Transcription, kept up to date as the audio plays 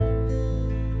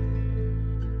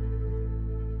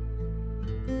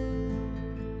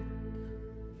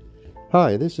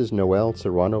Hi, this is Noel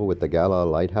Serrano with the Gala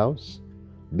Lighthouse.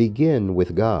 Begin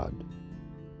with God.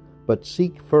 But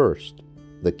seek first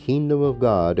the kingdom of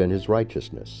God and his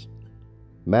righteousness.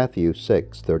 Matthew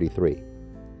 6:33.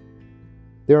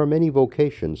 There are many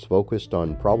vocations focused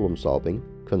on problem solving: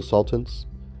 consultants,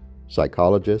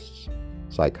 psychologists,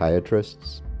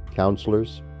 psychiatrists,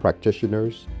 counselors,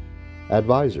 practitioners,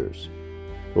 advisors,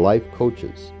 life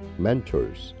coaches,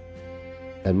 mentors,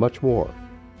 and much more.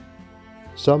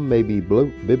 Some may be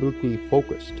biblically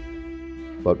focused,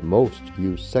 but most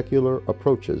use secular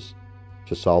approaches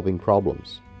to solving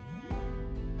problems.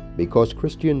 Because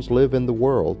Christians live in the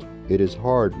world, it is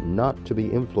hard not to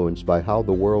be influenced by how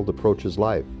the world approaches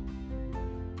life,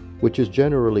 which is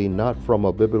generally not from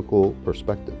a biblical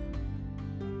perspective.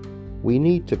 We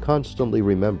need to constantly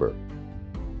remember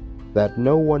that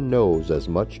no one knows as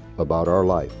much about our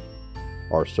life,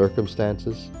 our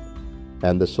circumstances,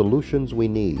 and the solutions we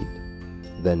need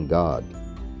than God.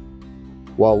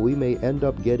 While we may end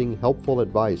up getting helpful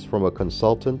advice from a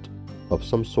consultant of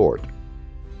some sort,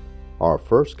 our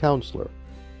first counselor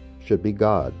should be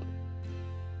God.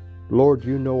 Lord,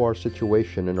 you know our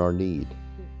situation and our need.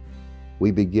 We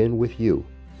begin with you,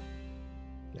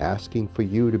 asking for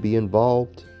you to be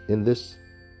involved in this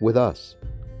with us.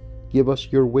 Give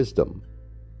us your wisdom.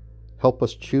 Help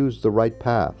us choose the right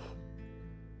path.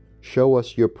 Show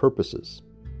us your purposes.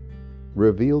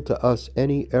 Reveal to us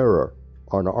any error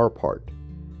on our part.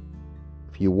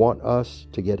 If you want us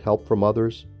to get help from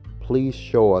others, please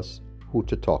show us who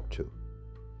to talk to.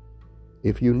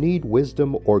 If you need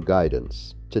wisdom or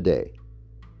guidance today,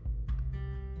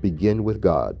 begin with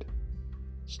God,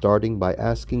 starting by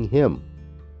asking Him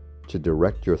to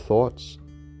direct your thoughts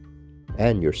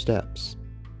and your steps.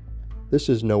 This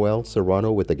is Noel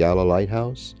Serrano with the Gala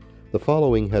Lighthouse. The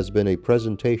following has been a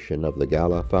presentation of the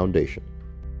Gala Foundation.